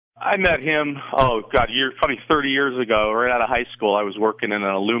I met him, probably 30 years ago, right out of high school. I was working in an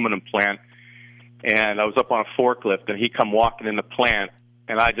aluminum plant, and I was up on a forklift, and he come walking in the plant,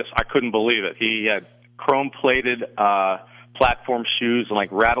 and I couldn't believe it. He had chrome-plated platform shoes and, like,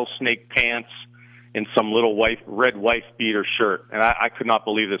 rattlesnake pants and some little red wife beater shirt, and I could not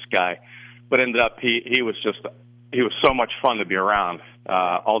believe this guy. But ended up, he was so much fun to be around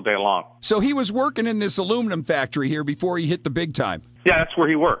all day long. So he was working in this aluminum factory here before he hit the big time. Yeah, that's where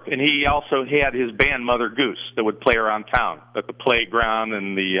he worked. And he had his band Mother Goose that would play around town at the playground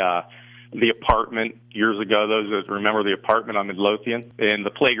and the apartment years ago. Those that remember the apartment on Midlothian and the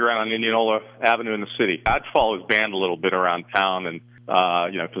playground on Indianola Avenue in the city. I'd follow his band a little bit around town, and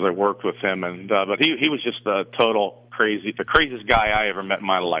because I worked with him. And but he was just the craziest guy I ever met in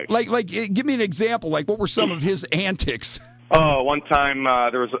my life. Like, give me an example. Like, what were some of his antics? Oh, one time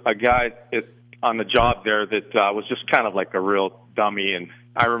there was a guy on the job there that was just kind of like a real dummy, and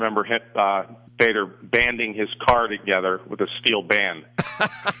I remember him, Bader banding his car together with a steel band.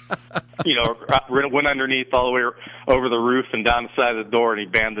 Went underneath all the way over the roof and down the side of the door, and he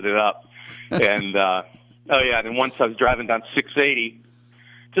banded it up. And and once I was driving down 680,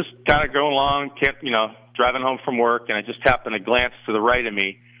 just kind of going along, driving home from work, and I just happened to glance to the right of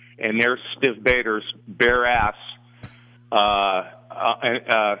me, and there's Stiv Bators' bare ass.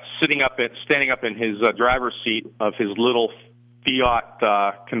 Standing up in his driver's seat of his little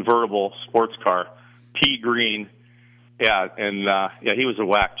Fiat convertible sports car, pea green. Yeah, and he was a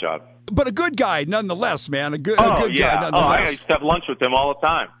whack job. But a good guy nonetheless, man. A good guy nonetheless. I used to have lunch with him all the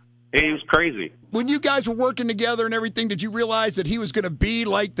time. He was crazy. When you guys were working together and everything, did you realize that he was going to be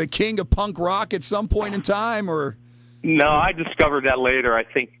like the king of punk rock at some point in time, or? No, I discovered that later. I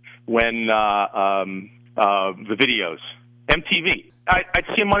think when the videos. MTV. I'd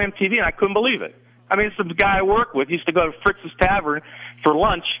see him on MTV, and I couldn't believe it. I mean, it's the guy I work with. He used to go to Fritz's Tavern for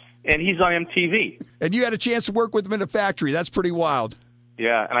lunch, and he's on MTV. And you had a chance to work with him in a factory. That's pretty wild.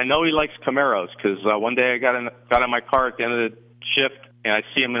 Yeah, and I know he likes Camaros, because one day I got in my car at the end of the shift, and I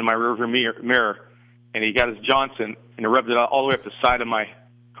see him in my rearview mirror, and he got his Johnson, and he rubbed it all the way up the side of my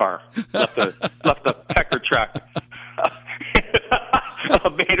car. Left a pecker track. A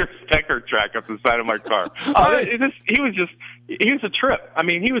Bader's pecker track up the side of my car. He was a trip. I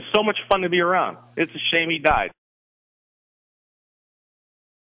mean, he was so much fun to be around. It's a shame he died.